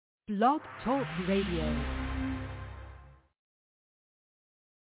Blog Talk Radio.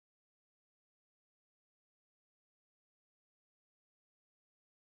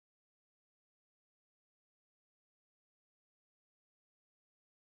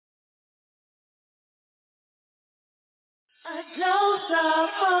 Adoh,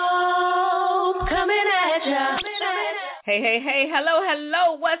 coming at ya. Hey,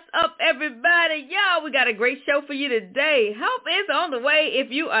 hello, what's up everybody? Y'all, we got a great show for you today. Help is on the way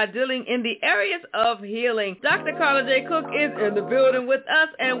if you are dealing in the areas of healing. Dr. Carla J. Cook is in the building with us,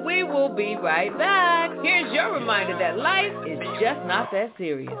 and we will be right back. Here's your reminder that life is just not that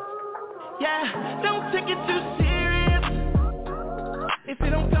serious. Yeah, don't take it too serious. If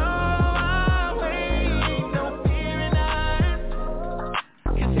it don't go our way, no fear in us.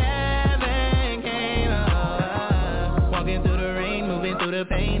 'Cause heaven came up. Walking through the rain, moving through the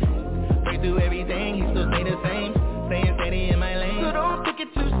pain. Break through everything, he still stay the same. Staying steady in my lane. So don't take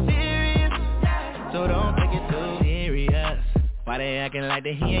it too serious. So don't take it too serious. Why they acting like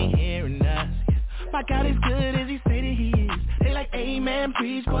that he ain't hearing us? My God is good as he say that he is. They like, amen,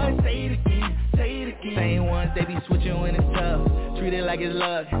 preach, boy, say it again, say it again. Same ones, they be switching when it's tough. Treat it like it's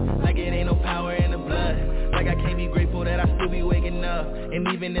luck, like it ain't no power in the blood. Like I can't be grateful that I still be waking up. And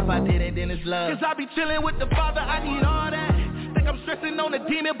even if I didn't, then it's love. 'Cause I be chilling with the Father, I need all that. Think I'm stressing on the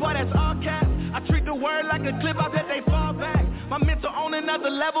demon, boy, that's all cap. I treat the word like a clip, I bet they fall back. My mental on another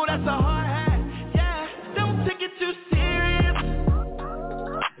level, that's a hard hat. Yeah, don't take it too serious.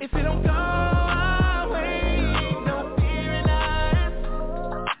 If it don't go our way, no fear in us.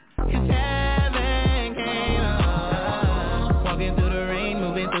 'Cause heaven came up. Walking through the rain,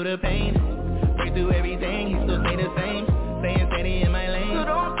 moving through the pain. Break through everything, he still stay the same. Staying steady in my lane. So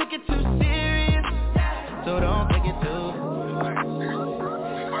don't take it too serious. So don't take it too.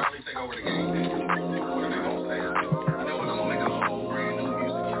 Finally take over the game. What are they gonna say? You know what? I'm gonna make a whole brand new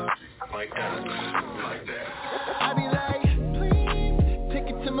music industry. Like that. Like that. I be like, please, take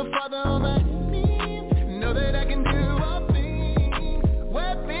it to my Father on my knees. Know that I can do all things.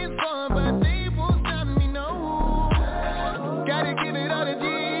 Weapons formed, but they won't stop me, no. Gotta give it all to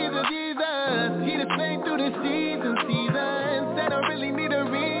Jesus, Jesus. He the same through the seasons. Said I really need to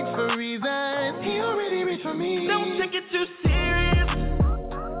reach for reasons. He already reached for me. Don't take it too serious.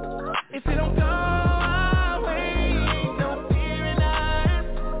 If it don't go our way, no fear in us.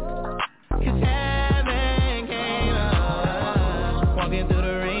 'Cause heaven came up. Walking through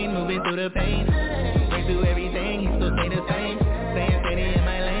the rain, moving through the pain. Break through everything, he still stay the same. Staying steady in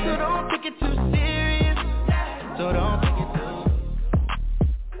my lane. So don't take it too serious. So don't take it too.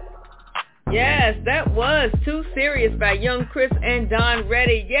 Yes, that was Too Serious by Young Chris and Don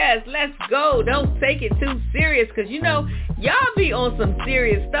Reddy. Yes, let's go. Don't take it too serious, because you know, y'all be on some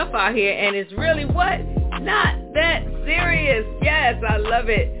serious stuff out here, and it's really what? Not that serious. Yes, I love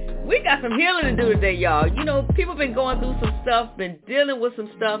it. We got some healing to do today, y'all. You know, people been going through some stuff, been dealing with some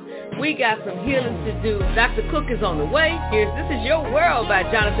stuff. We got some healing to do. Dr. Cook is on the way. Here's This Is Your World by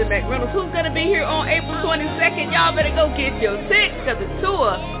Jonathan McReynolds, who's going to be here on April 22nd. Y'all better go get your tickets, because the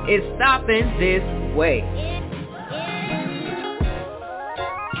tour is stopping this way.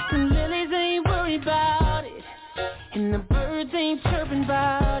 The lilies ain't worried about it, and the birds ain't chirping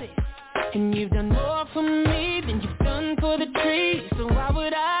about it. And you've done more for me than you've done for the trees, so why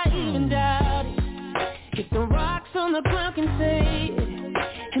would I even doubt it? If the rocks on the ground can say it,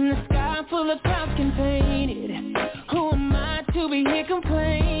 and the sky full of clouds can paint it, who am I to be here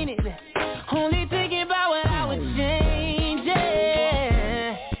complaining? Only thinking about what I would change,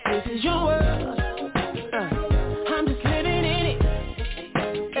 yeah. This is your world, I'm just living in it,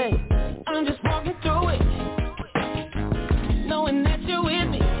 hey, I'm just walking through it, knowing that you're with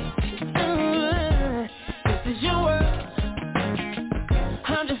me. This is your world,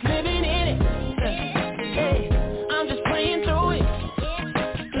 I'm just living in it, hey, I'm just playing through it,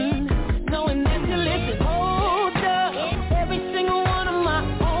 knowing that you listen. Hold up, every single one of my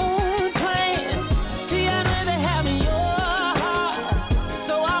own plans. See, I'd rather have your heart,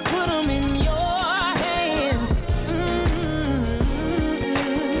 so I put them in your hands.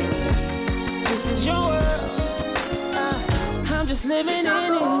 This is your world, I'm just living in it.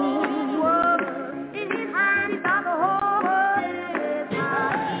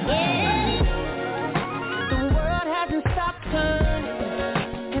 The world hasn't stopped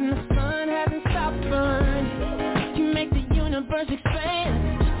turning, and the sun hasn't stopped burning. You make the universe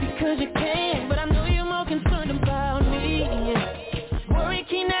expand just because you can, but I know you're more concerned about me. Worry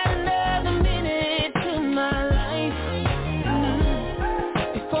can't add another minute to my life.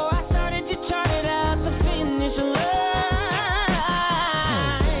 Before I started, you charted out the finish line.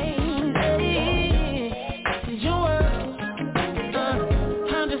 This is your world,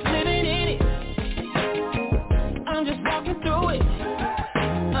 I'm just living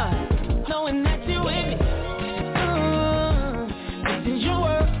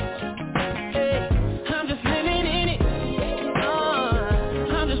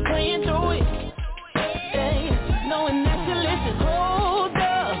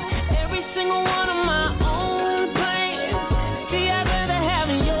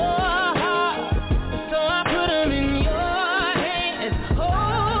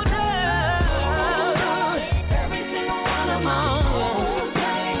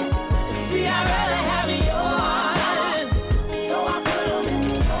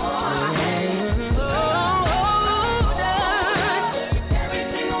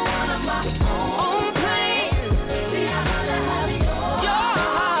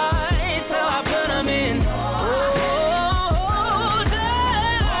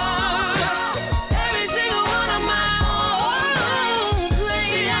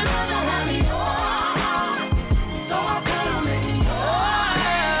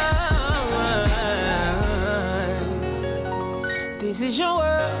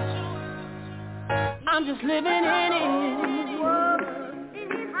living in it.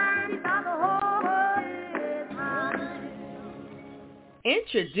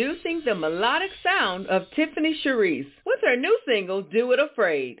 Introducing the melodic sound of Tiffany Sharice with her new single, Do It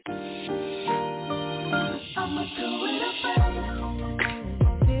Afraid. I'ma do it afraid.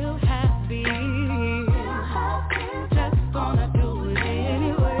 Feel happy. Just gonna do it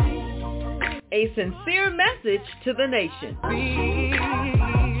anyway. A sincere message to the nation.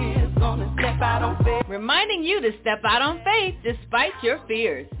 Gonna step out on faith. Reminding you to step out on faith despite your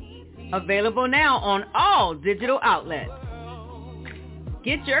fears. Available now on all digital outlets.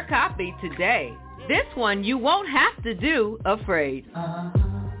 Get your copy today. This one you won't have to do afraid. I'ma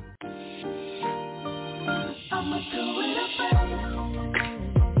do it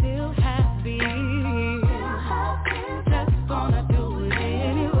afraid. Feel happy. Just gonna do it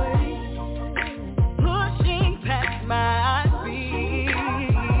anyway. Pushing past my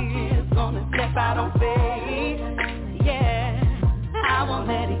fears. Gonna step out on faith. Yeah, I won't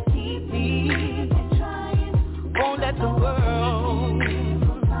let it keep me. Won't let the world.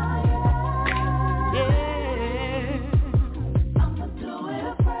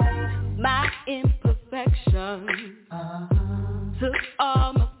 My imperfection took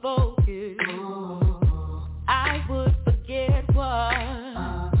all my focus. I would forget what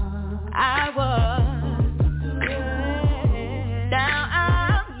I was. Now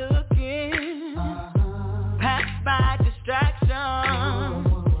I'm looking past my distraction,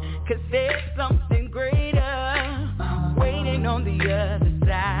 'cause there's something greater waiting on the other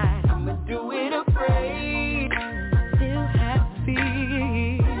side. I'ma do it afraid. Feel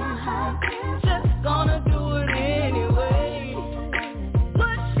happy. Just gonna do it anyway.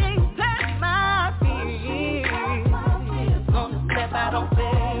 Pushing past my fears. Gonna step out on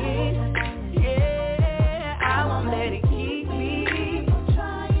faith. Yeah, I won't let it keep me.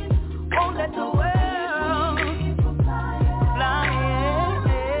 Won't let the world flying.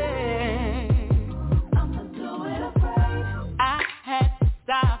 I'ma do it afraid. I had to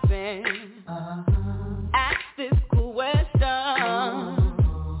stop and ask this question.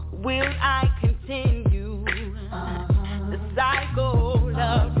 Will I continue the cycle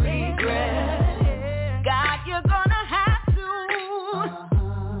of regret? God, you're gonna have to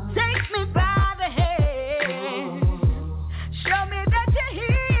take me by the hand. Show me that you're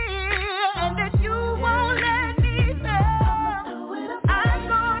here and that you won't let me fail. I'm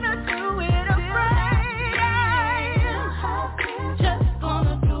gonna do it afraid. Just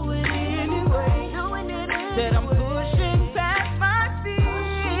gonna do it anyway. That I'm pushing past my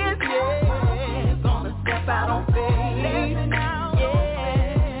fears. Yeah, gonna step out on faith.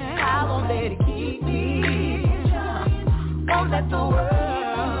 Yeah, I won't let it keep me. Won't let the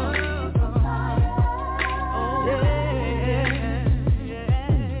world.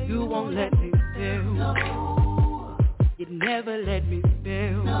 Yeah, you won't let me fail. You never let me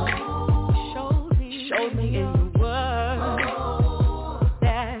fail. Showed me in the world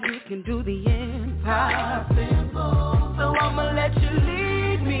that you can do the impossible. So I'ma let you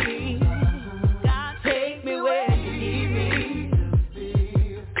lead me. God, take me where you need me.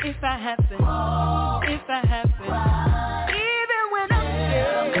 If I have to, even when I'm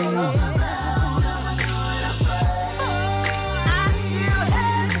scared, I feel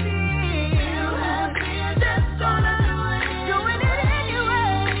happy. Just gonna do it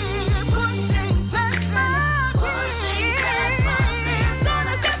anyway. Pushing past my fears.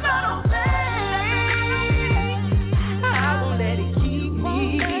 Gonna step out on faith. I won't let it keep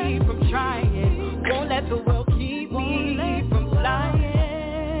me from trying. Won't let the world keep me from flying.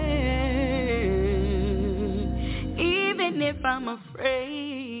 Even if I'm afraid.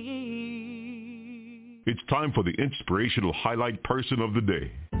 It's time for the inspirational highlight person of the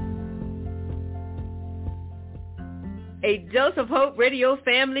day. A Dose of Hope Radio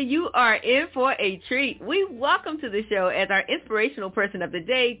family, you are in for a treat. We welcome to the show as our inspirational person of the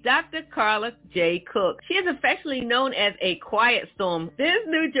day, Dr. Carla J. Cook. She is affectionately known as a Quiet Storm. This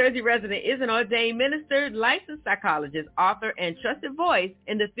New Jersey resident is an ordained minister, licensed psychologist, author, and trusted voice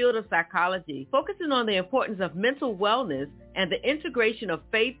in the field of psychology. Focusing on the importance of mental wellness and the integration of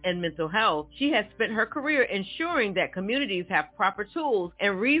faith and mental health, she has spent her career ensuring that communities have proper tools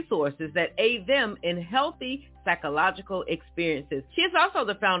and resources that aid them in healthy psychological experiences. She is also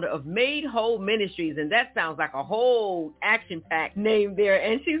the founder of Made Whole Ministries, and that sounds like a whole action-packed name there,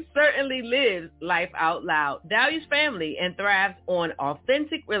 and she certainly lives life out loud, values family, and thrives on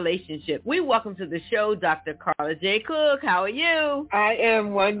authentic relationships. We welcome to the show Dr. Carla J. Cook. How are you? I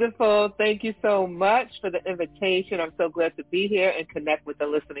am wonderful. Thank you so much for the invitation. I'm so glad to to be here and connect with the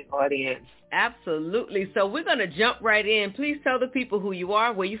listening audience. Absolutely. So we're going to jump right in. Please tell the people who you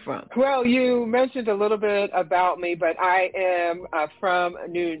are, where you're from. Well, you mentioned a little bit about me, but I am from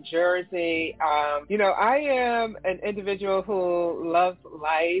New Jersey. I am an individual who loves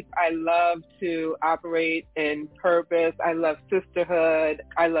life. I love to operate in purpose. I love sisterhood.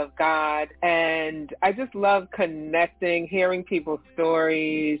 I love God. And I just love connecting, hearing people's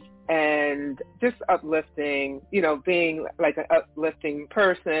stories, and just uplifting, being like an uplifting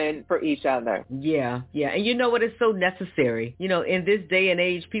person for each other. Yeah. And you know what? It's so necessary. In this day and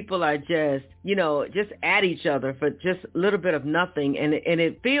age, people are just at each other for just a little bit of nothing. And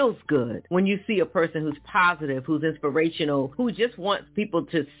it feels good when you see a person who's positive, who's inspirational, who just wants people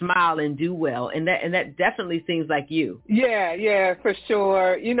to smile and do well. And that definitely seems like you. Yeah, for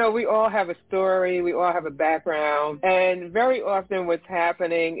sure. We all have a story. We all have a background. And very often what's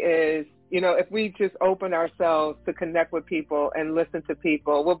happening is, if we just open ourselves to connect with people and listen to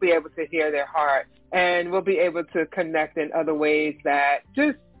people, we'll be able to hear their hearts, and we'll be able to connect in other ways that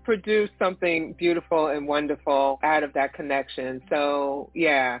just produce something beautiful and wonderful out of that connection. So,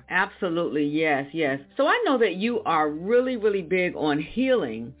 yeah. Absolutely, yes. So I know that you are really, really big on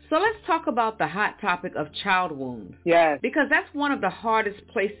healing. So let's talk about the hot topic of child wounds. Yes. Because that's one of the hardest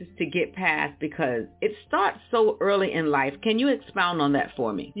places to get past because it starts so early in life. Can you expound on that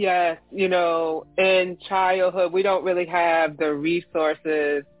for me? Yes. In childhood, we don't really have the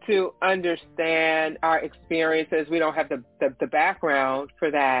resources to understand our experiences. We don't have the background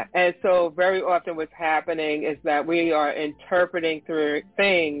for that. And so very often what's happening is that we are interpreting through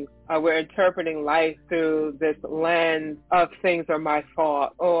things. We're interpreting life through this lens of things are my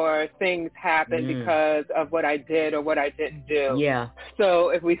fault or things happen because of what I did or what I didn't do. Yeah.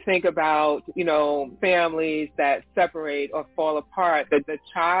 So if we think about, families that separate or fall apart, the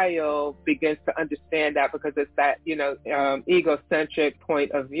child begins to understand that because it's that, egocentric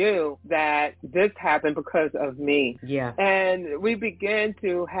point of view that this happened because of me. Yeah. And we begin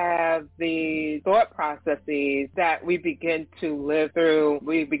to have the thought processes that we begin to live through.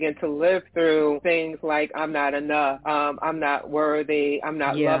 We begin to live through things like I'm not enough, I'm not worthy, I'm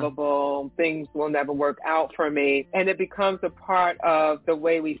not lovable, things will never work out for me. And it becomes a part of the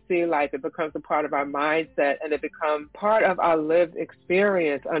way we see life. It becomes a part of our mindset, and it becomes part of our lived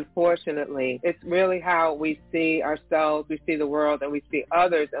experience, unfortunately. It's really how we see ourselves, we see the world, and we see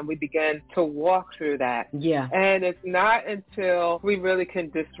others, and we begin to walk through that. Yeah. And it's not until we really can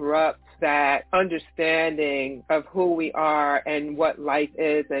disrupt that understanding of who we are and what life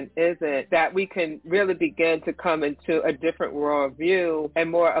is and isn't, that we can really begin to come into a different worldview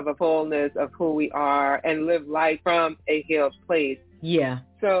and more of a fullness of who we are and live life from a healed place. Yeah.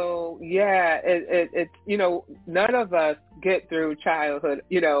 So, it's, none of us get through childhood,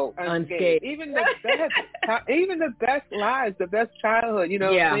 unscathed. Even the best lives, the best childhood,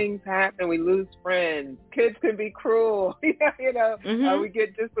 things happen. We lose friends. Kids can be cruel, we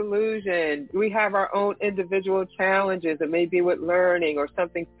get disillusioned. We have our own individual challenges. It may be with learning or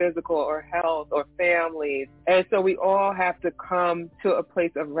something physical or health or families. And so we all have to come to a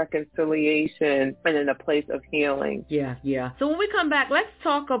place of reconciliation and in a place of healing. Yeah. So when we come back, let's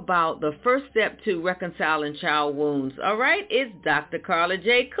talk about the first step to reconciling child wounds. All right, it's Dr. Carla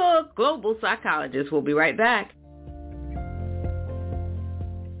J. Cook, global psychologist. We'll be right back.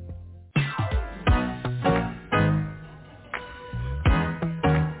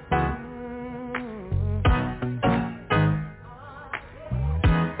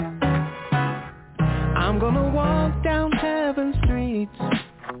 I'm gonna walk down heaven streets,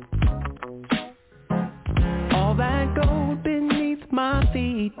 all that gold beneath my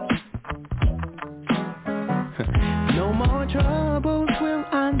feet. No more troubles will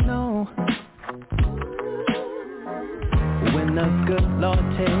I know when the good Lord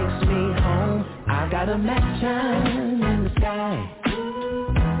takes me home. I got a mansion in the sky,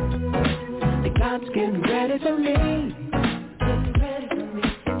 and God's getting ready for me.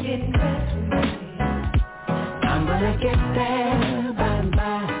 I'm gonna get there by and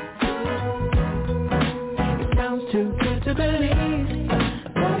by. It sounds too good to believe,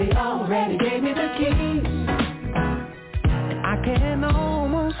 but He already gave me the keys, and I can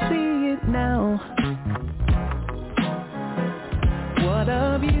almost see it now. What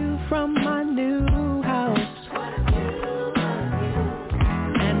a view from my new house,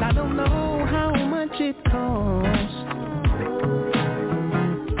 and I don't know how much it costs,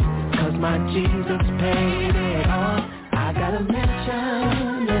 'cause my Jesus paid it all. I got a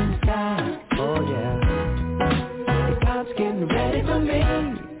mansion in the sky, oh yeah. God's getting ready for me,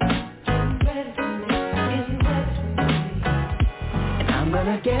 and I'm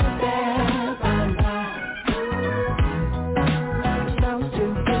gonna get there by and by.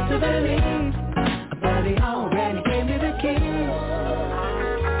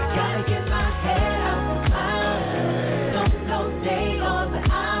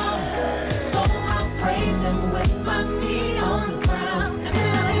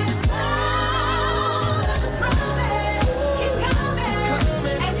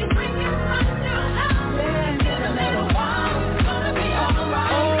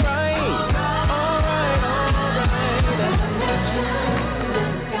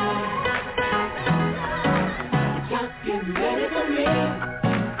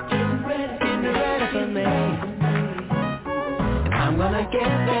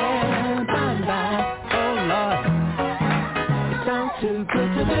 get there by and by. Oh Lord, it sounds too good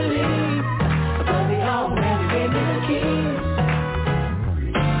to believe, but he already gave me the keys.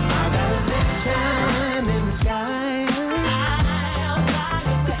 I got a sunshine in the sky.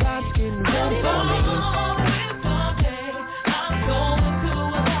 God's getting ready for me. I'm going to a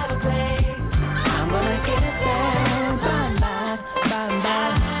better place. I'm gonna get there by and by, by and by.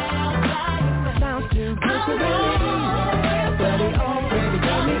 Sounds too good to believe, but he already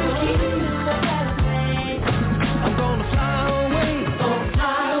gave me the keys. I'm gonna fly away, gonna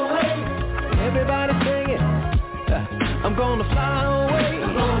fly away. Everybody sing it. I'm gonna fly away,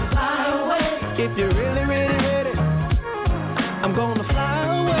 I'm gonna fly away. If you're really, really ready, I'm gonna fly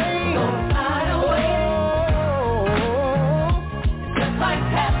away, gonna fly away. Oh, just like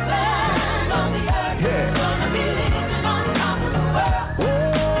heaven on the earth, yeah. Gonna be living on top of the world.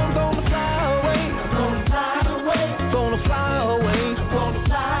 Oh, I'm gonna fly away, I'm gonna fly away, gonna fly away, gonna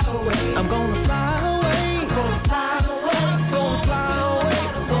fly away. I'm gonna fly away, gonna fly away, gonna fly away,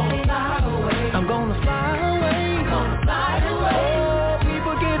 gonna fly away. I'm gonna fly away, gonna fly away. Oh,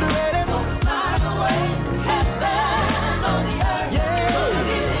 people get ready, gonna fly away. Heaven on the earth, yeah. Gonna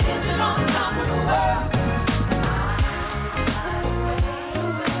be living on top of the world.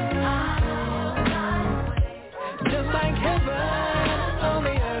 Just like heaven on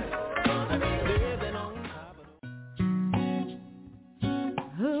the earth, living on top of the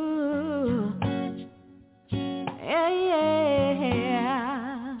Ooh. Yeah, yeah.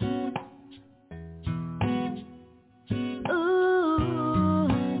 Ooh.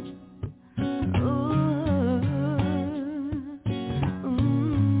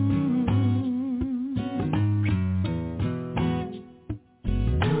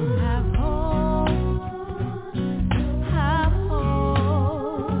 Have hope, have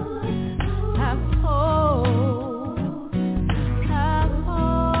hope, have hope, have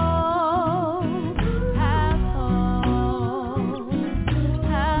hope, have hope,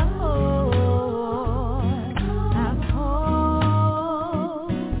 have hope, have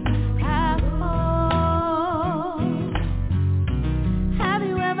hope, have hope. Have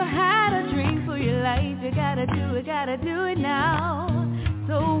you ever had a dream for your life? You gotta do it now.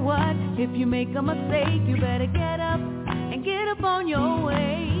 So what? If you make a mistake, you better get up and get up on your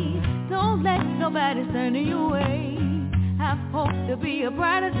way. Don't let nobody stand in your way. Have hope to be a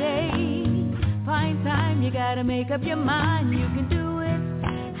brighter day. Find time, you gotta make up your mind. You can do it.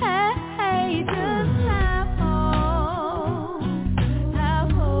 Hey, hey, just have hope.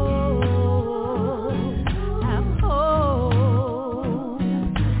 Have hope. Have hope.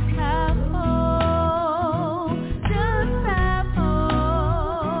 Have hope. Just have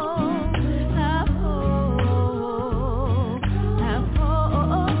hope. Have hope. Have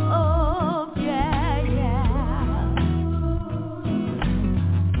hope. Yeah, yeah.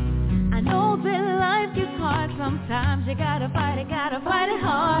 I know that life gets hard sometimes. You gotta fight it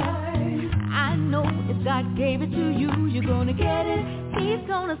hard. I know if God gave it to you, you're gonna get it. He's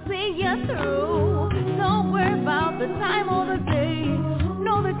gonna see you through. Don't worry about the time or the day.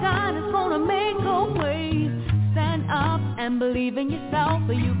 Know that God is gonna make a way. Stand up and believe in yourself,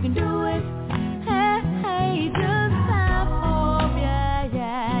 or you can do it. Hey, hey, just have hope. Yeah,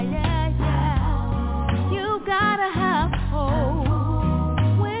 yeah, yeah, yeah. You gotta have hope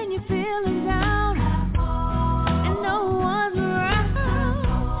when you're feeling down and no one's around.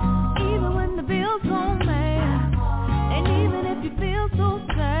 Even when the bills don't pay, and even if you feel so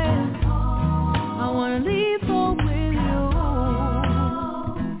sad, I wanna leave hope with you.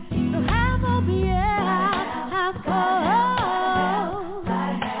 So have hope, yeah. Have hope.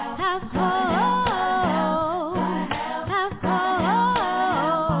 Have hope.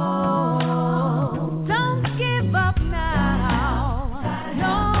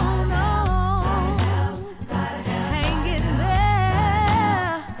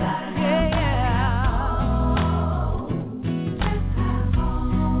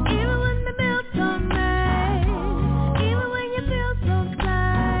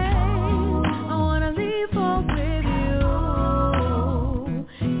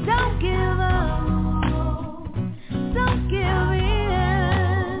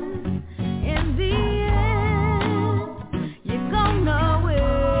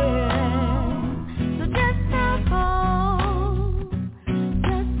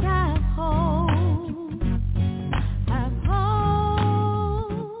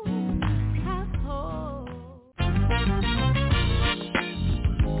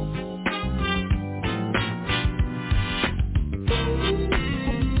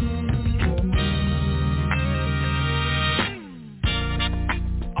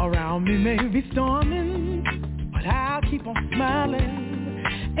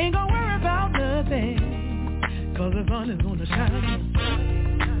 sun is gonna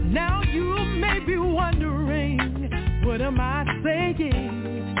shine. Now you may be wondering, what am I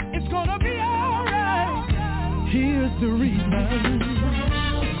saying? It's gonna be alright. Here's the reason.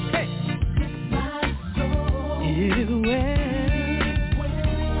 Hey. It is well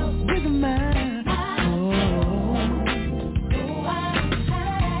with my soul.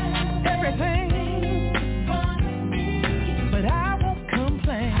 Everything, but I won't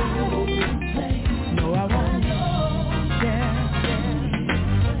complain. No, I won't. Yeah.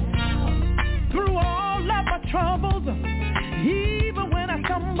 Through all of my troubles, even when I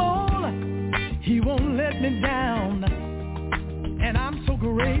stumble, He won't let me down. And I'm so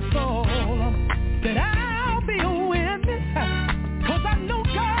grateful that I'll be a witness, 'cause I know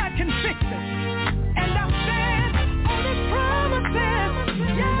God can fix it. And I stand on His promises.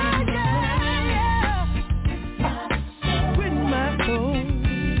 Yeah, yeah, yeah. With my soul,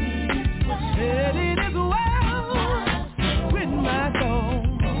 said it is well with my soul.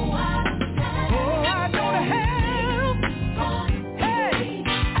 Oh, I don't have, hey,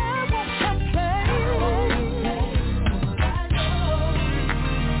 I won't complain.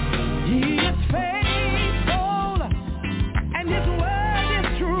 He is faithful, and His word is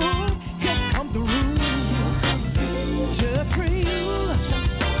true. He'll come through just for you.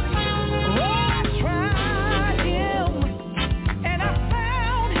 Oh, I tried Him, and I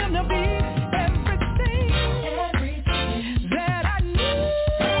found Him to be everything that I need.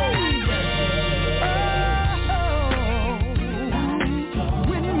 Oh,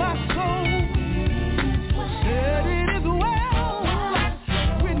 with my soul, said it is well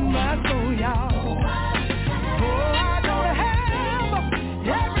with my soul, y'all. Oh, I don't have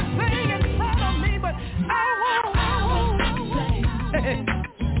everything in front of me, but I won't. Hey,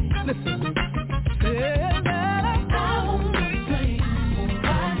 listen. Said that I won't.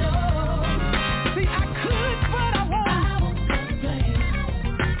 See, I could, but I won't.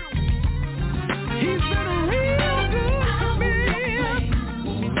 He's been real good to me.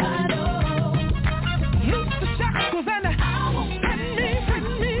 Loose the shackles and set me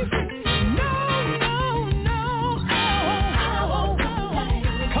free. No, no, no.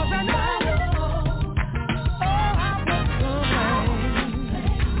 'Cause I know, oh, I won't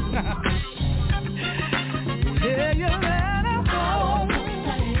complain. Tell you that I won't.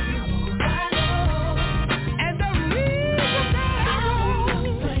 And the reason that I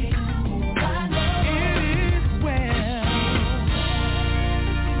won't, it is well.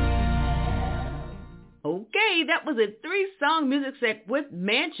 Okay, that was a 3-song music set with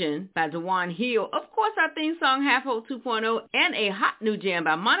Mansion by Dewan Hill. Of course, our theme song, Half Hope 2.0, and a hot new jam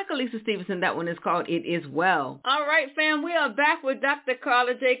by Monica Lisa Stevenson. That one is called It Is Well. All right, fam, we are back with Dr.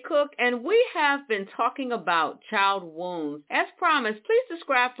 Carla J. Cook, and we have been talking about child wounds. As promised, please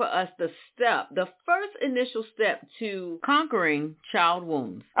describe for us the first initial step to conquering child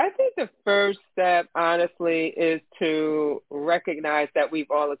wounds. I think the first step, honestly, is to recognize that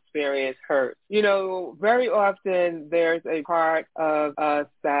we've all experienced hurt. You know, very often there's a part of us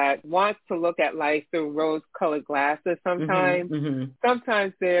that wants to look at life through rose-colored glasses sometimes.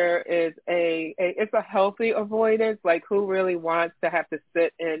 Sometimes there is it's a healthy avoidance, like who really wants to have to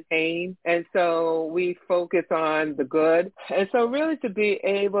sit in pain? And so we focus on the good. And so really to be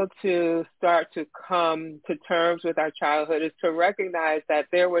able to start to come to terms with our childhood is to recognize that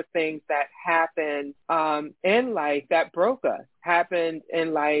there were things that happened in life that broke us, happened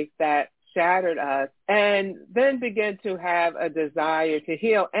in life that shattered us, and then begin to have a desire to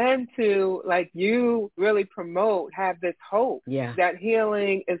heal and to, like you really promote, have this hope that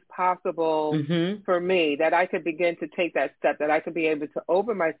healing is possible for me, that I could begin to take that step, that I could be able to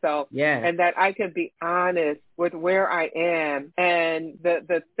open myself, and that I could be honest with where I am and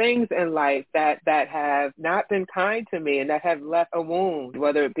the things in life that have not been kind to me and that have left a wound,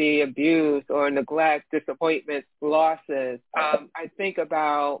 whether it be abuse or neglect, disappointments, losses. I think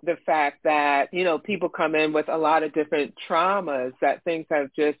about the fact that, you know, people come in with a lot of different traumas, that things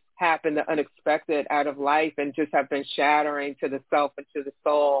have just happened unexpected out of life and just have been shattering to the self and to the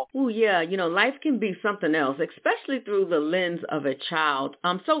soul. Oh, yeah. You know, life can be something else, especially through the lens of a child.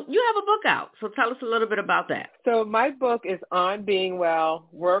 So you have a book out. So tell us a little bit about that. So my book is On Being Well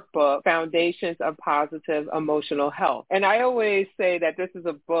Workbook, Foundations of Positive Emotional Health. And I always say that this is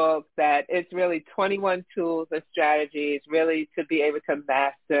a book that it's really 21 tools and strategies really to be able to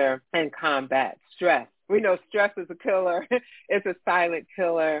master and combat stress. we know stress is a killer. It's a silent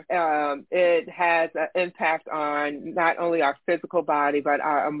killer. It has an impact on not only our physical body, but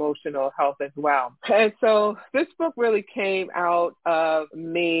our emotional health as well. And so this book really came out of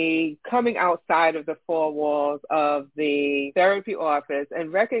me coming outside of the four walls of the therapy office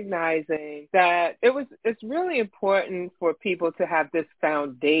and recognizing that it's really important for people to have this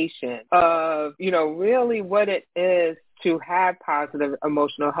foundation of, really what it is to have positive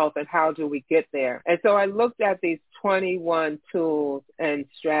emotional health and how do we get there. And so I looked at these 21 tools and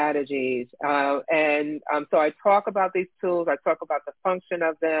strategies. So I talk about these tools, I talk about the function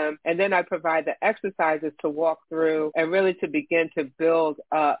of them, and then I provide the exercises to walk through and really to begin to build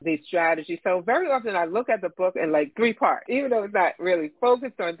these strategies. So very often I look at the book in like 3 parts, even though it's not really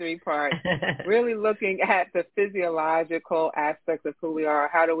focused on 3 parts, really looking at the physiological aspects of who we are.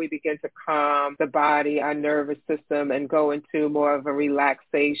 How do we begin to calm the body, our nervous system, and go into more of a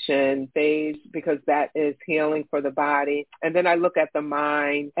relaxation phase, because that is healing for the body. And then I look at the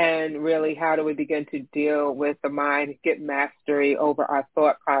mind and really how do we begin to deal with the mind, get mastery over our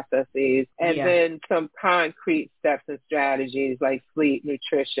thought processes, and then some concrete steps and strategies like sleep,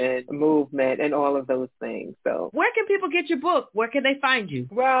 nutrition, movement, and all of those things. So where can people get your book? Where can they find you?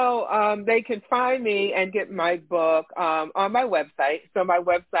 Well, they can find me and get my book on my website. So my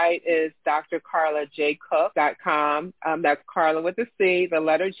website is drcarlajcook.com. That's Carla with a C, the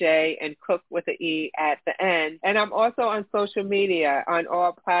letter J, and Cook with an E at the end. And I'm also on social media on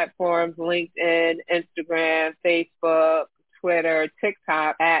all platforms, LinkedIn, Instagram, Facebook, Twitter,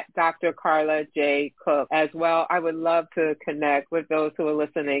 TikTok, at Dr. Carla J. Cook as well. I would love to connect with those who are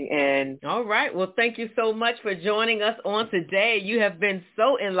listening in. All right. Well, thank you so much for joining us on today. You have been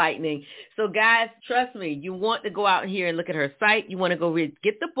so enlightening. So, guys, trust me, you want to go out here and look at her site. You want to go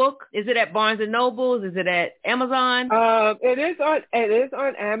get the book. Is it at Barnes & Noble? Is it at Amazon? It is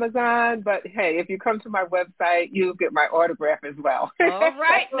on Amazon, but hey, if you come to my website, you'll get my autograph as well. All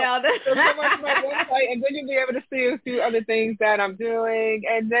right. Now, so come on to my website, and then you'll be able to see a few other things that I'm doing,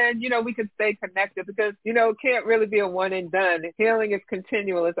 and then we can stay connected, because it can't really be a one and done. Healing is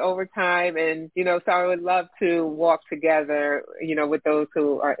continual, it's over time, and so I would love to walk together with those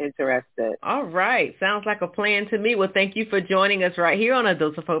who are interested. All right, sounds like a plan to me. Well, thank you for joining us right here on A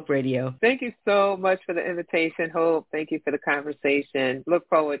Dose of Hope Radio. Thank you so much for the invitation, Hope. Thank you for the conversation. Look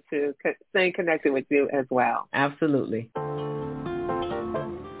forward to staying connected with you as well. Absolutely.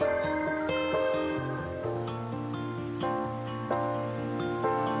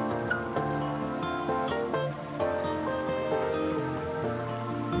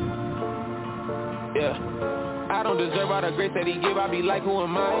 I don't deserve all the grace that he give. I be like, who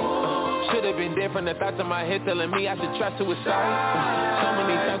am I? Should have been different. The thoughts in my head telling me I should try suicide. So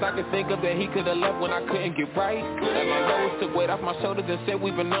many times I could think of that he could have left when I couldn't get right. That my lows took weight off my shoulders and said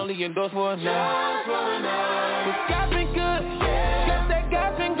we've been only endorsed for a night. But God's been good. God said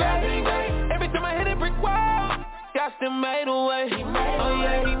God's been great. Every time I hit a brick wall, God still made a way. Oh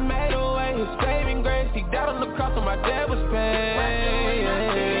yeah, he made a way. His saving grace. He died on the cross when my dad was paying.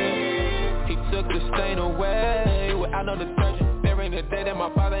 He took the stain away without no detergent. There ain't a day that my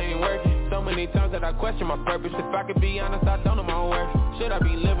father ain't working. So many times that I question my purpose. If I could be honest, I don't know my worth. Should I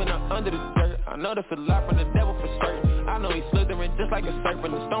be living up under the dirt? I know that's a lie from the devil for certain. I know he's slithering just like a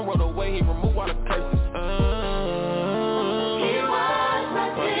serpent. The stone rolled away, he removed all the curses. He washed my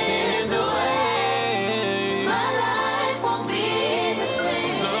sins away. My life won't be the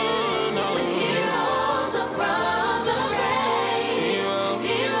same. No. When he rose up from the grave,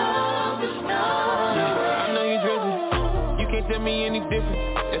 he rolled the stone away. I know you're driven. You can't tell me any different.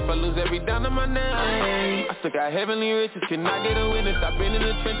 If I lose every dime of my name, I still got heavenly riches. Can I get a witness? I've been in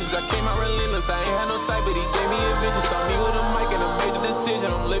the trenches. I came out relentless. I ain't had no sight, but he gave me a vision. Saw me with a mic and I made a decision.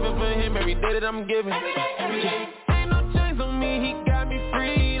 I'm living for him every day that I'm giving. Every day. Ain't no chains on me. He got me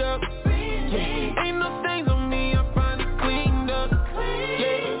freed up. Yeah. Ain't no stains on me. I finally cleaned up.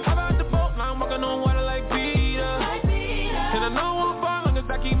 Yeah. How about the boat? Now I'm walking on water like Peter. And I know I won't fall long as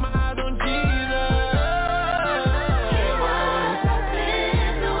I keep my eyes on Jesus.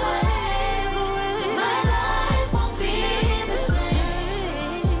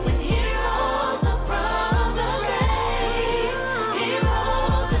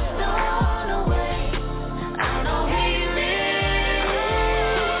 I know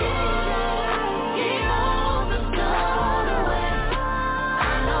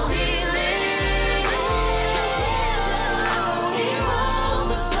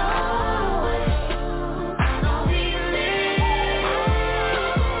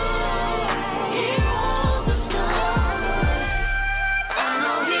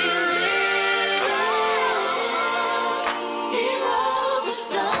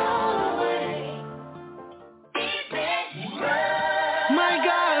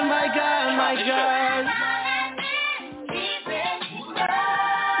God, my God, my God.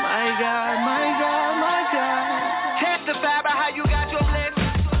 My God, my God, my God. Testify about how you got your blessing.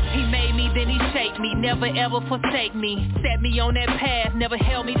 He made me, then he shaped me, never ever forsake me. Set me on that path, never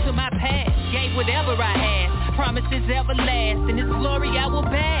held me to my past. Gave whatever I asked, promises everlast. In his glory I will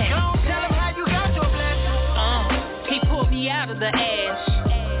bask. Don't tell him how you got your blessing. He pulled me out of the ash,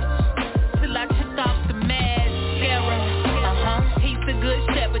 till I took off the mascara. He's a good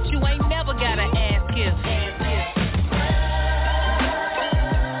shepherd, you ain't never gotta ask him.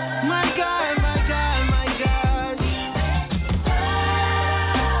 My God, my God, my God.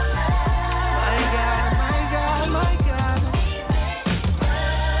 My God, my God, my God.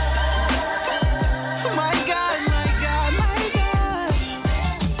 My God, my God, my God.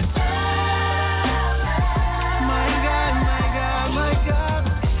 My God, my God, my God.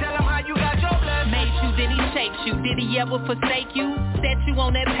 Tell him how you got your blessing. Made you, then he shaped you. Did he ever forsake you? Set you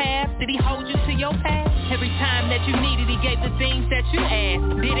on that path? Did he hold you to your path? Every time that you needed, he gave the things that you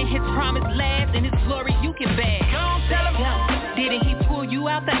asked. Didn't his promise last? In his glory you can bask. Don't tell him. Didn't he pull you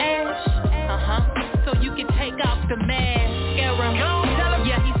out the ash? So you can take off the mascara. Don't tell him.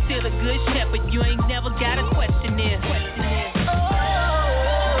 Yeah, he's still a good shepherd. You ain't never gotta question this.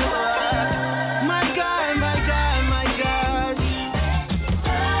 My God, my God, my God.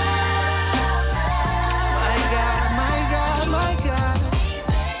 My God, my God, my God.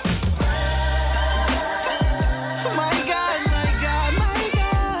 My God, my God, my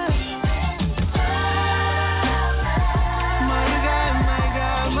God. My God, my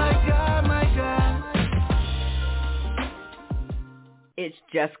God, my God, my God. It's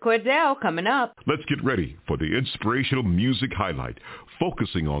Just Cordell coming up. Let's get ready for the inspirational music highlight,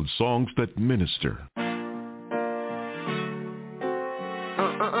 focusing on songs that minister.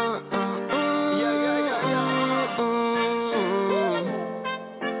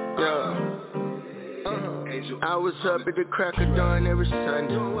 I was up at the crack of dawn every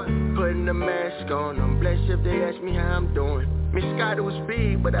Sunday, putting a mask on. I'm blessed if they ask me how I'm doing. Miss Scotty was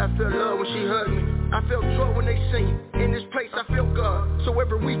big, but I felt love when she hugged me. I felt joy when they sing. In this place I feel God. So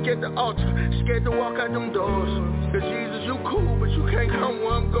every week at the altar, scared to walk out them doors. Cause Jesus, you cool, but you can't come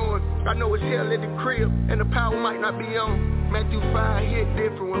where I'm going. I know it's hell at the crib, and the power might not be on. Matthew 5 hit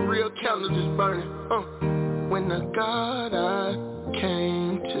different when real candles is burning. When the God I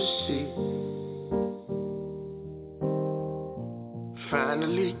came to see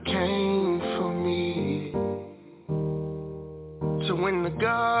finally came for me. So when the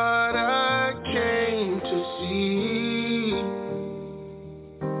God I came to see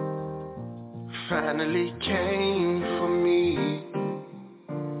finally came for me,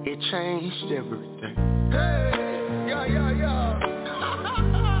 it changed everything. Hey, yeah, yeah, yeah.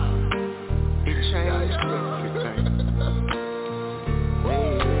 It changed everything.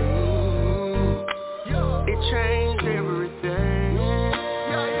 It changed everything.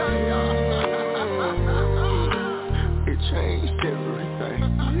 Changed everything.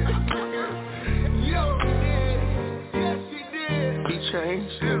 Yo, he did. Yes, he did. He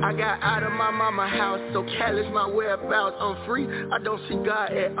changed. I got out of my mama's house, so callous my whereabouts. I'm free. I don't see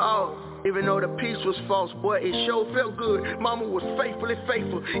God at all. Even though the peace was false, boy, it sure felt good. Mama was faithfully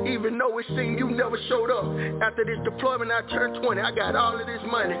faithful, even though it seemed you never showed up. After this deployment, I turned 20, I got all of this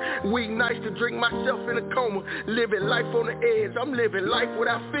money. Week nights to drink myself in a coma, living life on the edge. I'm living life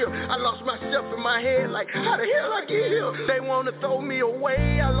without fear. I lost myself in my head, like, how the hell I get here? They wanna throw me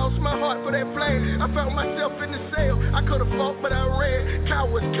away, I lost my heart for that flame. I found myself in the cell, I could've fought, but I ran.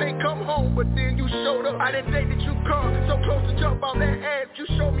 Cowards can't come home, but then you showed up. I didn't think that you come so close to jump off that ass. You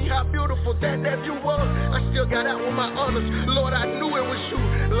showed me how beautiful that you was. I still got out with my honors. Lord, I knew it was you.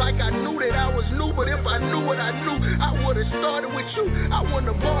 Like I knew that I was new, but if I knew what I knew, I would've started with you. I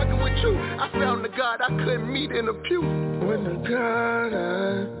wouldn't have bargained with you. I found the God I couldn't meet in a pew. When the God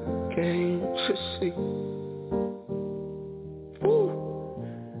I came to see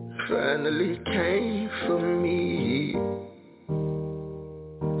finally came for me.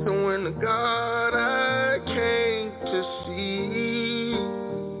 And when the God I came to see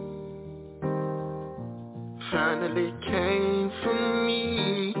finally came for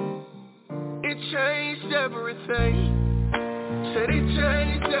me, it changed everything. Said it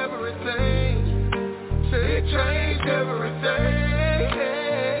changed everything. Said it changed everything.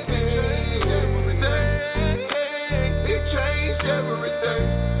 It changed everything. It changed everything.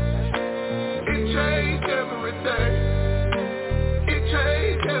 It changed everything. It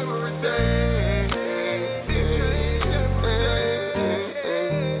changed everything.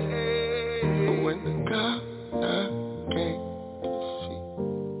 But when the God I came to see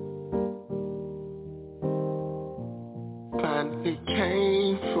finally came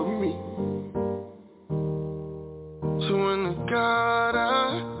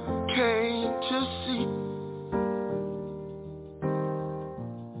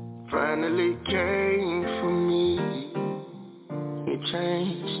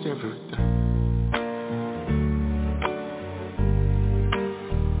changed everything.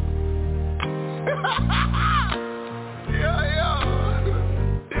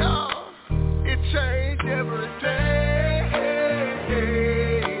 It changed everything.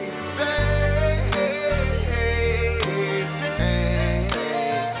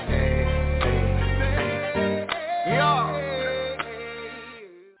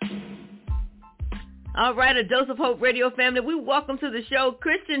 All right, a Dose of Hope Radio family, we welcome to the show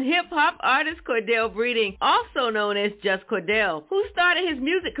Christian hip-hop artist Cordell Breeding, also known as Just Cordell, who started his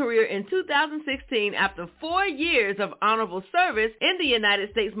music career in 2016 after 4 years of honorable service in the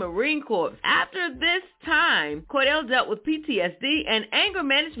United States Marine Corps. After this time, Cordell dealt with PTSD and anger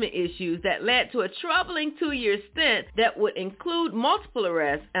management issues that led to a troubling 2-year stint that would include multiple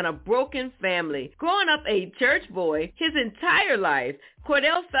arrests and a broken family. Growing up a church boy his entire life,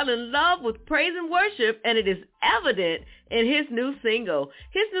 Cordell fell in love with praise and worship, and it is evident in his new single.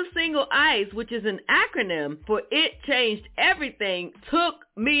 His new single, Ice, which is an acronym for It Changed Everything, took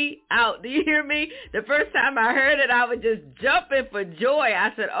me out. Do you hear me? The first time I heard it, I was just jumping for joy.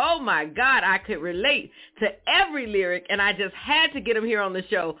 I said, oh my God, I could relate to every lyric, and I just had to get him here on the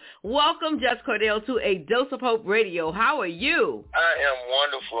show. Welcome, Just Cordell, to a Dose of Hope Radio. How are you? I am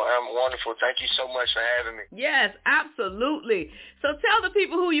wonderful. Thank you so much for having me. Yes, absolutely. So tell the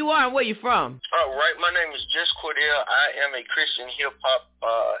people who you are and where you're from. All right, my name is Just Cordell. I am a Christian hip-hop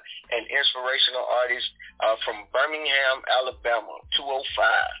and inspirational artist from Birmingham, Alabama, 205.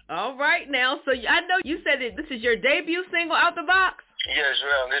 All right now, so I know you said that this is your debut single out the box? Yes,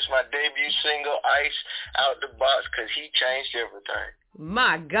 ma'am. This is my debut single, Ice, out the box, because he changed everything.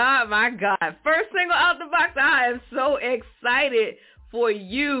 My God. First single out the box. I am so excited for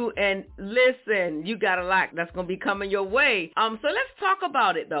you, and listen, you got a lot that's going to be coming your way. So let's talk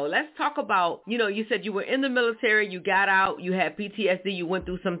about it, though. Let's talk about, you said you were in the military, you got out, you had PTSD, you went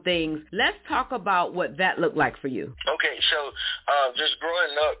through some things. Let's talk about what that looked like for you. Okay, so just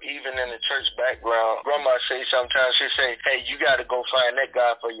growing up, even in the church background, Grandma say sometimes, she say, hey, you got to go find that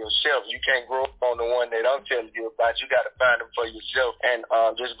God for yourself. You can't grow up on the one that I'm telling you about. You got to find him for yourself. And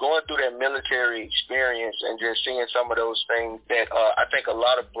just going through that military experience and just seeing some of those things that I think a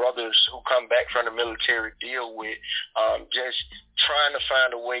lot of brothers who come back from the military deal with, just trying to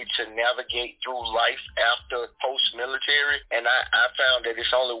find a way to navigate through life after post-military. And I found that it's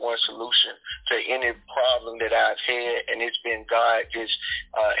only one solution to any problem that I've had, and it's been God just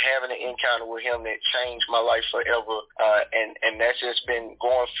having an encounter with him that changed my life forever. And that's just been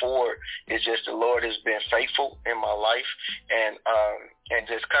going forward. It's just the Lord has been faithful in my life, and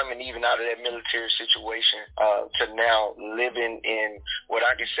just coming even out of that military situation to now living in what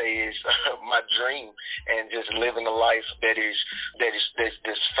I can say is my dream, and just living a life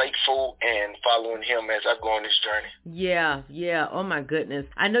that's faithful and following him as I go on this journey. Yeah. Oh my goodness.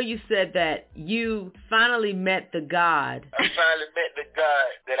 I know you said that you finally met the God. I finally met the God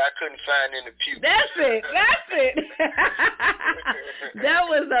that I couldn't find in the pew. That's it. That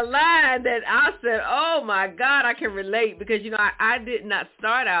was a line that I said, oh my God, I can relate, because I did not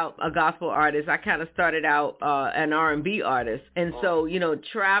start out a gospel artist. I kind of started out an R&B artist, and so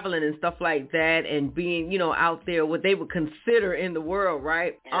traveling and stuff like that, and being out there, what they would consider in the world,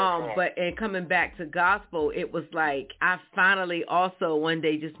 right? But coming back to gospel, it was like I finally also one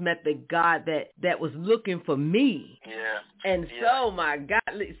day just met the God that was looking for me. Yeah. And so, my God,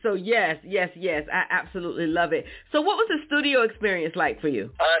 so yes, I absolutely love it. So what was the studio experience like for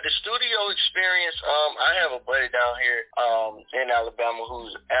you? The studio experience, I have a buddy down here in Alabama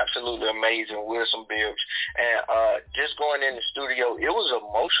who's absolutely amazing, Wilson Bibbs. And just going in the studio, it was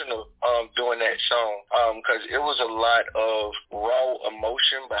emotional doing that song, because it was a lot of raw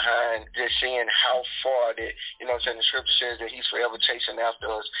emotion behind just seeing how far that, the scripture says that he's forever chasing after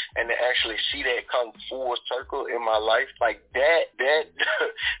us, and to actually see that come full circle in my life, like that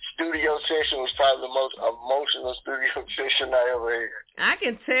studio session was probably the most emotional studio session I ever had. I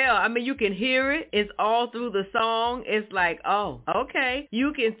can tell. I mean, you can hear it. It's all through the song. It's like, oh, okay.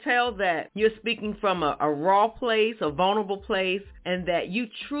 You can tell that you're speaking from a raw place, a vulnerable place, and that you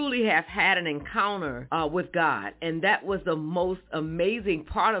truly have had an encounter with God. And that was the most amazing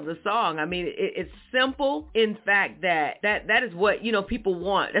part of the song. I mean, it's simple. In fact, that is what, people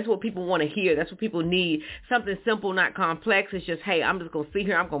want. That's what people want to hear. That's what people need. Something simple, not complex. It's just, hey, I'm just going to sit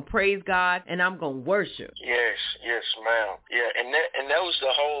here. I'm going to praise God, and I'm going to worship. Yes, ma'am. Yeah, and that was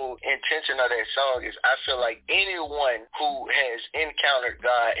the whole intention of that song. Is I feel like anyone who has encountered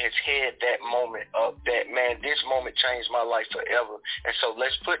God has had that moment of that, man, this moment changed my life forever. And so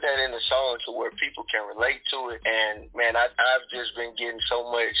let's put that in the song to where people can relate to it. And, man, I've just been getting so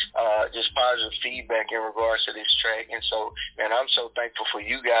much just positive feedback in regards to this track. And so, man, I'm so thankful for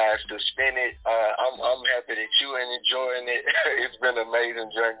you guys to spin it. I'm happy that you are enjoying it. It's been an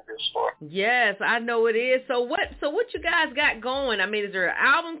amazing journey this far. Yes, I know it is. So what you guys got going? I mean, is there an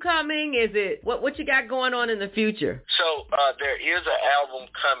album coming? Is it what you got going on in the future? So there is an album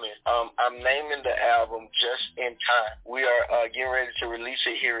coming. I'm naming the album Just in Time. We are getting ready to release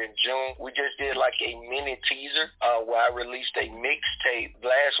it here in June. We just did like a mini teaser where I released a mixtape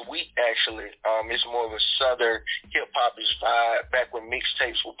last week, actually. It's more of a southern hip-hop-ish vibe back when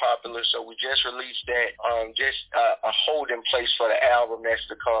mixtapes were popular. So we just released that, just a holding place for the album that's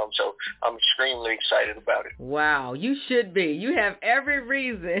to come. So I'm extremely excited about it. Wow, you should be. You have every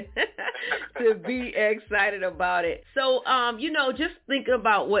reason to be excited about it. So, just thinking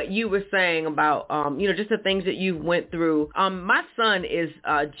about what you were saying about, just the things that you went through. My son is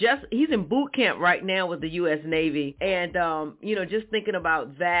he's in boot camp right now with the U.S. Navy. And, just thinking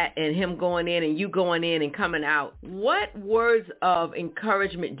about that and him going in and you going in and coming out. What words of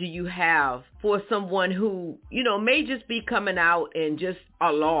encouragement do you have for someone who, may just be coming out and just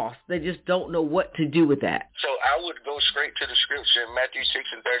are lost? They just don't know what to do with that. So I would go straight to the scripture in Matthew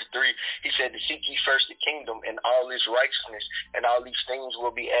 6:33. He said to seek ye first the kingdom and all its righteousness, and all these things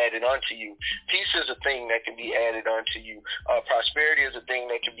will be added unto you. Peace is a thing that can be added unto you. Prosperity is a thing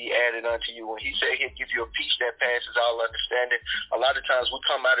that can be added unto you. When he said he'll give you a peace that passes all understanding, a lot of times we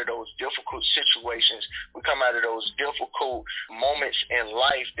come out of those difficult situations. We come out of those difficult moments in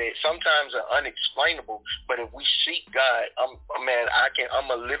life that sometimes are unexplainable. But if we seek God, I'm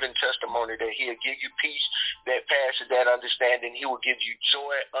a living testimony that he'll give you peace that passes that understanding. He will give you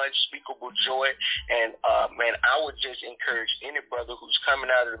joy, unspeakable joy. And, I would just encourage any brother who's coming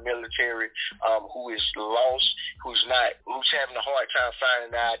out of the military, who is lost, who's having a hard time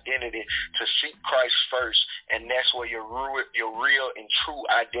finding their identity, to seek Christ first. And that's where your real and true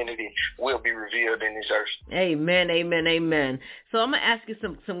identity will be revealed in this earth. Amen, amen, amen. So I'm going to ask you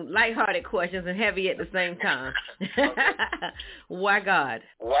some lighthearted questions and heavy at the same time. Why God?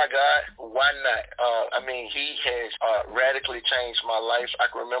 Why God? Why not? He has radically changed my life. I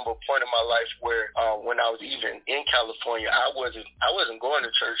can remember a point in my life where when I was even in California, I wasn't going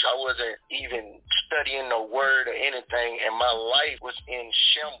to church. I wasn't even studying the word or anything, and my life was in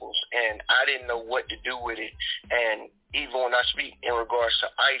shambles, and I didn't know what to do with it. And even when I speak in regards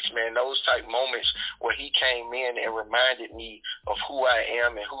to Ice, man, those type moments where he came in and reminded me of who I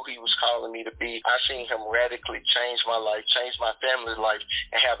am and who he was calling me to be, I seen him radically change my life, change my family's life,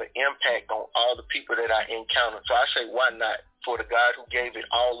 and have an impact on all the people that I encounter. So I say, why not? For the God who gave it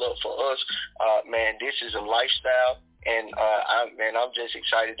all up for us, this is a lifestyle. And, I'm just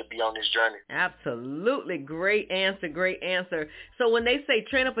excited to be on this journey. Absolutely. Great answer. So when they say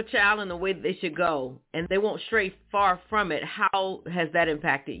train up a child in the way that they should go and they won't stray far from it, how has that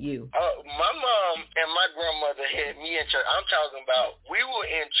impacted you? My mom and my grandmother had me in church. I'm talking about we were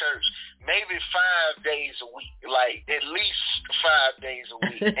in church maybe 5 days a week, like at least 5 days a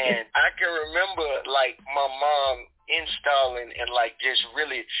week. And I can remember like my mom installing and like just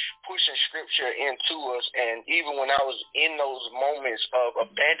really pushing scripture into us. And even when I was in those moments of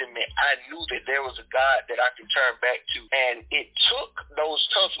abandonment, I knew that there was a God that I could turn back to. And it took those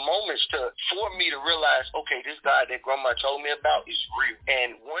tough moments for me to realize, okay, this God that grandma told me about is real.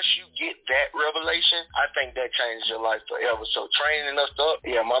 And once you get that revelation, I think that changes your life forever. So training us up,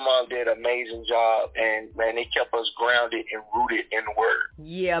 my mom did an amazing job, and man, it kept us grounded and rooted in the word.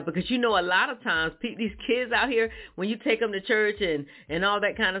 Yeah, because a lot of times these kids out here, when you take them to church and all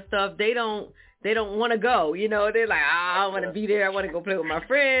that kind of stuff, they don't want to go. They're like, I want to be there. I want to go play with my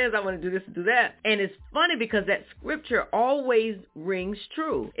friends. I want to do this and do that. And it's funny because that scripture always rings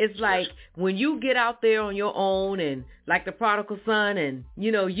true. It's like when you get out there on your own and like the prodigal son and,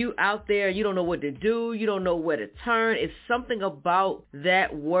 you out there, you don't know what to do. You don't know where to turn. It's something about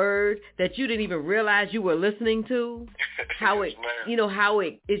that word that you didn't even realize you were listening to. How it, how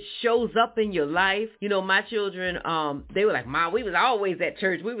it shows up in your life. My children, they were like, Mom, we was always at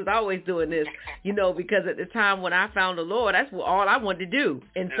church. We was always doing this. Because at the time when I found the Lord, that's all I wanted to do.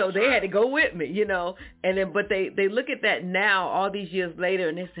 And so they had to go with me, and then, but they look at that now all these years later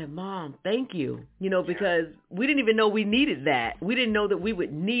and they said, Mom, thank you, because we didn't even know we needed that. We didn't know that we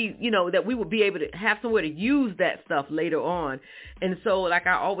would need, that we would be able to have somewhere to use that stuff later on. And so like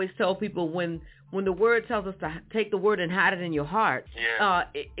I always tell people when when the word tells us to take the word and hide it in your heart,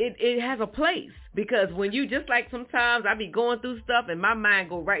 it has a place. Because when you, just like sometimes I be going through stuff and my mind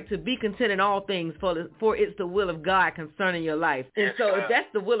go right to be content in all things, for it's the will of God concerning your life. And so if that's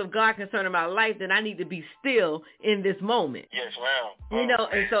the will of God concerning my life, then I need to be still in this moment. Yes, ma'am. You know,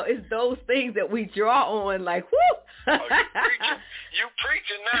 and so it's those things that we draw on, like, whoo. You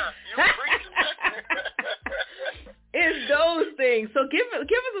preaching now. It's those things. So give us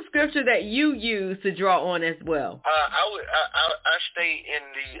a scripture that you use to draw on as well. I stay in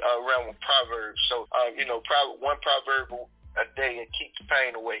the realm of Proverbs. So one proverb a day and keep the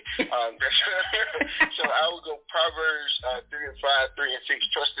pain away. So I would go Proverbs 3:5,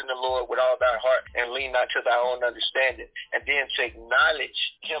 3-6. Trust in the Lord with all thy heart and lean not to thy own understanding. And then to acknowledge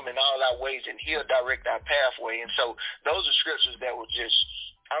him in all our ways and he'll direct our pathway. And so those are scriptures that will just,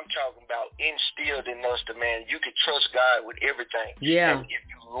 I'm talking about instilled in us, man, you can trust God with everything. Yeah. And if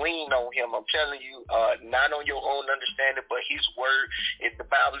you lean on him, I'm telling you, not on your own understanding, but his word, the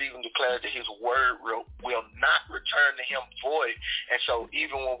Bible even declares that his word will not return to him void. And so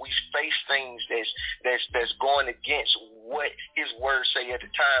even when we face things that's going against what his word say at the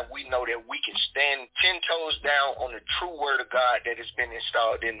time, we know that we can stand 10 toes down on the true word of God that has been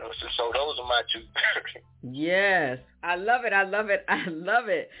installed in us. And so those are my two. Yes. I love it.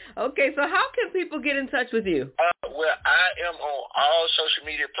 Okay, so how can people get in touch with you? Well, I am on all social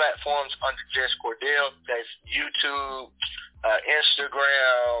media platforms under Jess Cordell. That's YouTube,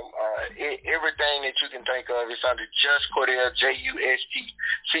 Instagram, everything that you can think of is under Just Cordell,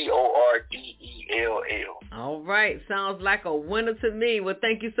 JUSTCORDELL. All right. Sounds like a winner to me. Well,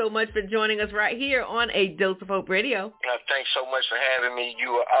 thank you so much for joining us right here on A Dose of Hope Radio. Thanks so much for having me. You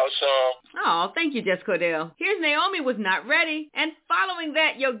are awesome. Oh, thank you, Jess Cordell. Here's Naomi with Not Ready. And following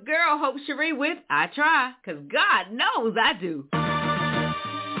that, your girl, Hope Cherie with I Try. Because God knows I do.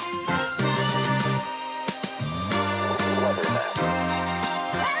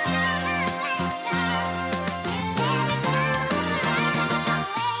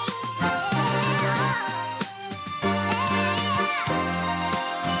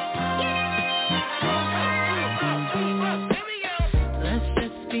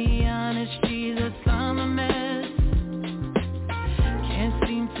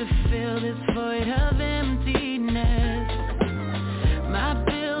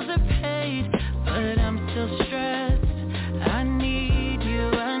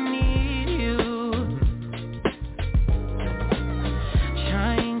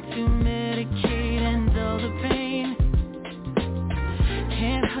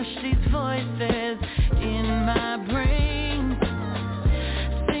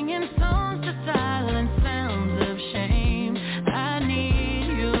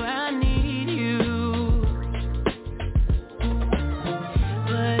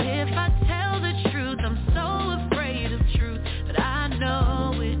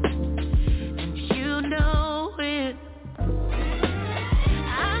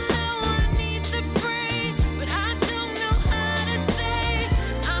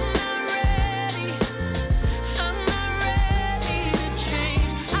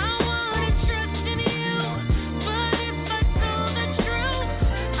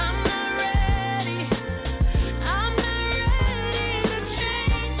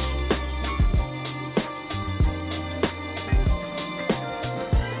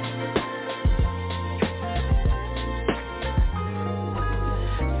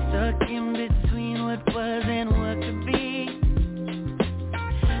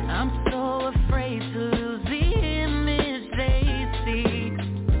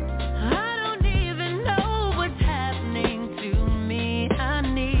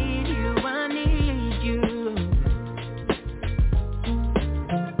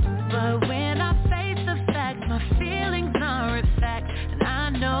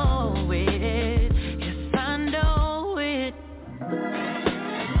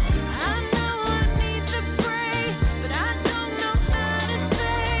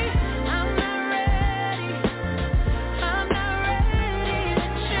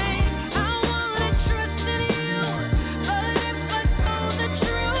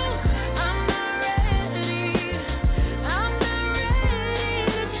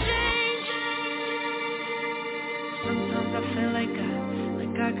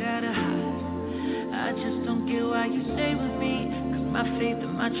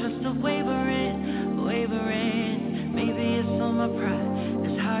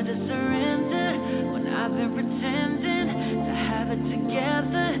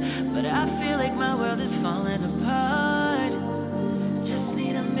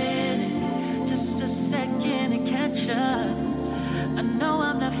 I know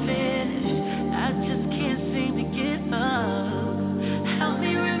I'm not finished. I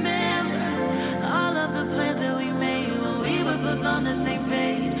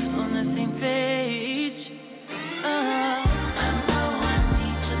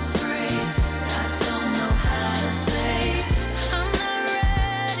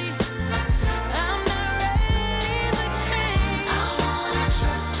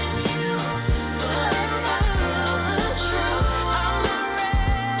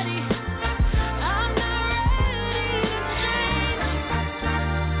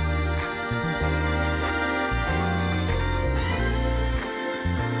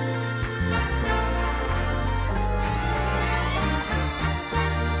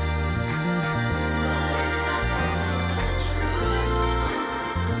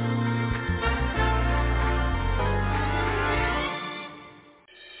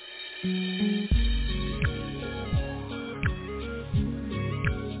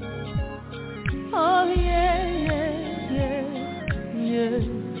Oh yeah, yeah, yeah, yeah.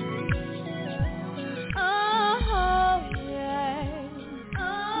 Oh yeah,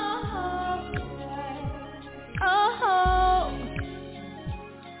 oh yeah, oh.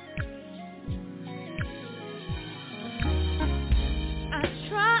 I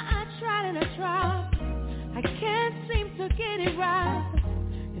tried and I tried. I can't seem to get it right.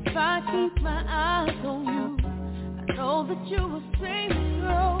 If I keep my eyes on you, I know that you will see me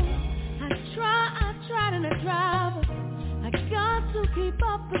through. I tried and I tried. I got to keep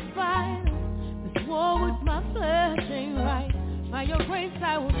up the fight. This war with my flesh ain't right. By your grace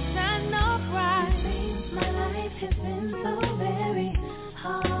I will stand upright. It seems my life has been so very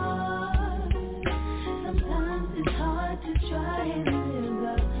hard. Sometimes it's hard to try and live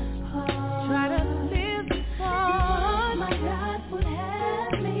the part. Try to live the part. My God would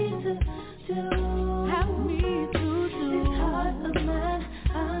have me to do. Have me to do. This heart of mine,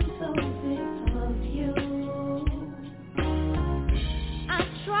 I'm so sick of you. I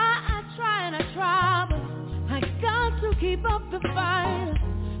try and I try, but I got to keep up the fight.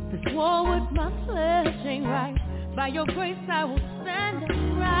 This war with my flesh ain't right. By your grace I will stand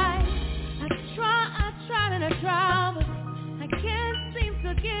upright. I tried and I tried, but I can't seem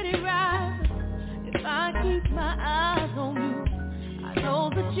to get it right. If I keep my eyes on you, I know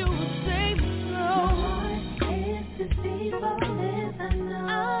that you will save me through. My heart is deceitful, this I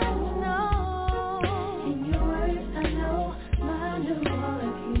know. In your words I know my new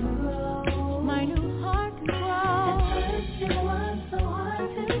heart can grow. My new heart can grow. At first it was so hard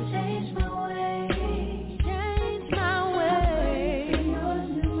to change my way. Change my way. In your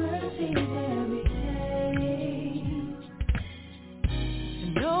new mercies every day. I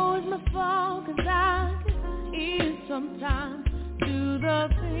know it's my fault 'cause I can ease sometimes do the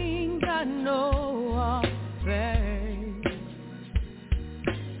things I know are bad.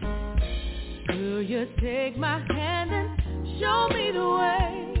 Will you take my hand and show me the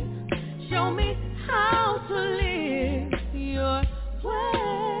way? Show me how to live your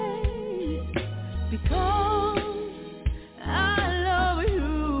way. Because I love you,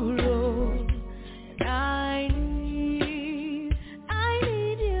 Lord, and I need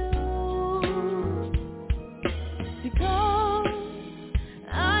you. Because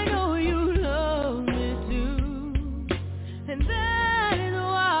I know you love me too, and that is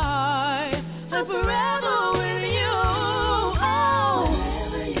why I'm forever with you. Oh,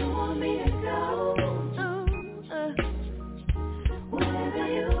 wherever you want me to go, whatever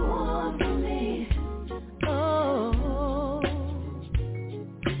you want from me. Oh,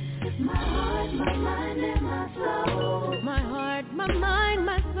 my heart, my mind, and my soul. My heart, my mind,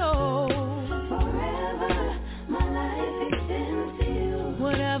 my soul. Forever, my life extends to you.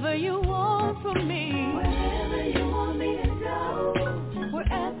 Whatever you want from me. Wherever you want me to go.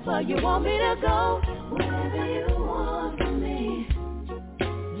 Wherever you want me to go. Whatever you want from me.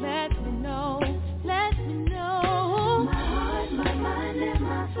 Let me know, let me know. My heart, my mind, and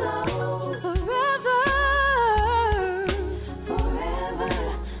my soul. Forever, forever,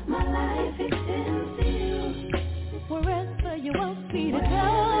 my life extends to you. Wherever you want me to go.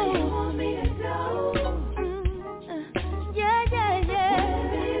 Wherever you want me to go. Yeah, yeah, yeah.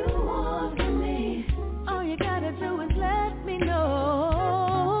 Whatever you want from me. All you gotta do is let me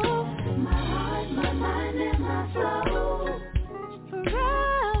know. My heart, my mind, and my soul.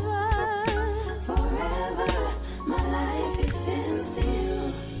 Forever, forever, my life extends to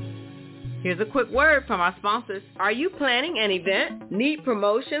you. Here's a quick word from our sponsors. Are you planning an event? Need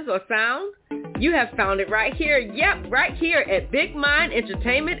promotions or sound? You have found it right here. Yep, right here at Big Mind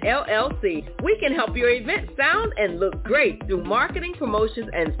Entertainment LLC. We can help your event sound and look great through marketing, promotions,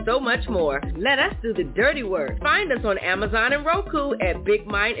 and so much more. Let us do the dirty work. Find us on Amazon and Roku at Big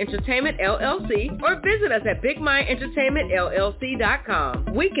Mind Entertainment LLC or visit us at BigMindEntertainmentLLC.com.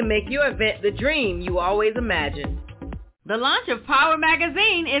 We can make your event the dream you always imagined. The launch of Power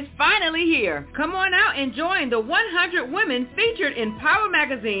Magazine is finally here. Come on out and join the 100 women featured in Power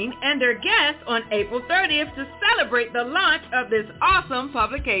Magazine and their guests on April 30th to celebrate the launch of this awesome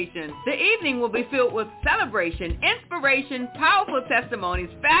publication. The evening will be filled with celebration, inspiration, powerful testimonies,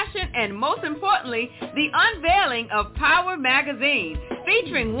 fashion, and most importantly, the unveiling of Power Magazine,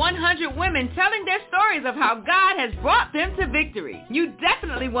 featuring 100 100 women telling their stories of how God has brought them to victory. You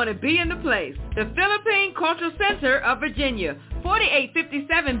definitely want to be in the place. The Philippine Cultural Center of Virginia,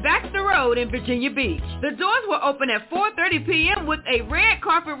 4857 Baxter Road in Virginia Beach. The doors will open at 4:30 p.m. with a red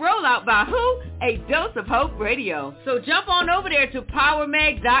carpet rollout by who? A Dose of Hope Radio. So jump on over there to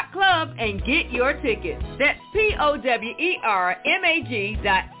powermag.club and get your tickets. That's POWERMAG.CLUB.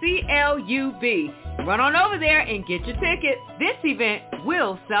 Run on over there and get your tickets. This event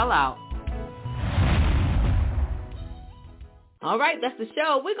will sell out. All right, that's the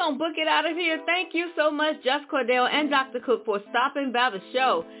show. We're going to book it out of here. Thank you so much, Just Cordell and Dr. Cook, for stopping by the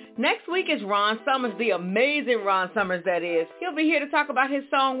show. Next week is Ron Summers, the amazing Ron Summers, that is. He'll be here to talk about his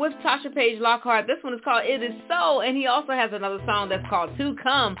song with Tasha Page Lockhart. This one is called It Is So, and he also has another song that's called To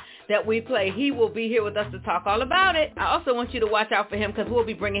Come that we play. He will be here with us to talk all about it. I also want you to watch out for him because we'll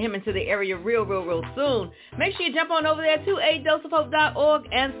be bringing him into the area real soon. Make sure you jump on over there to adoseofhope.org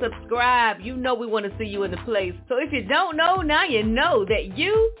and subscribe. You know we want to see you in the place. So if you don't know, now you know that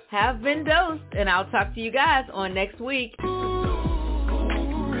you have been dosed. And I'll talk to you guys on next week.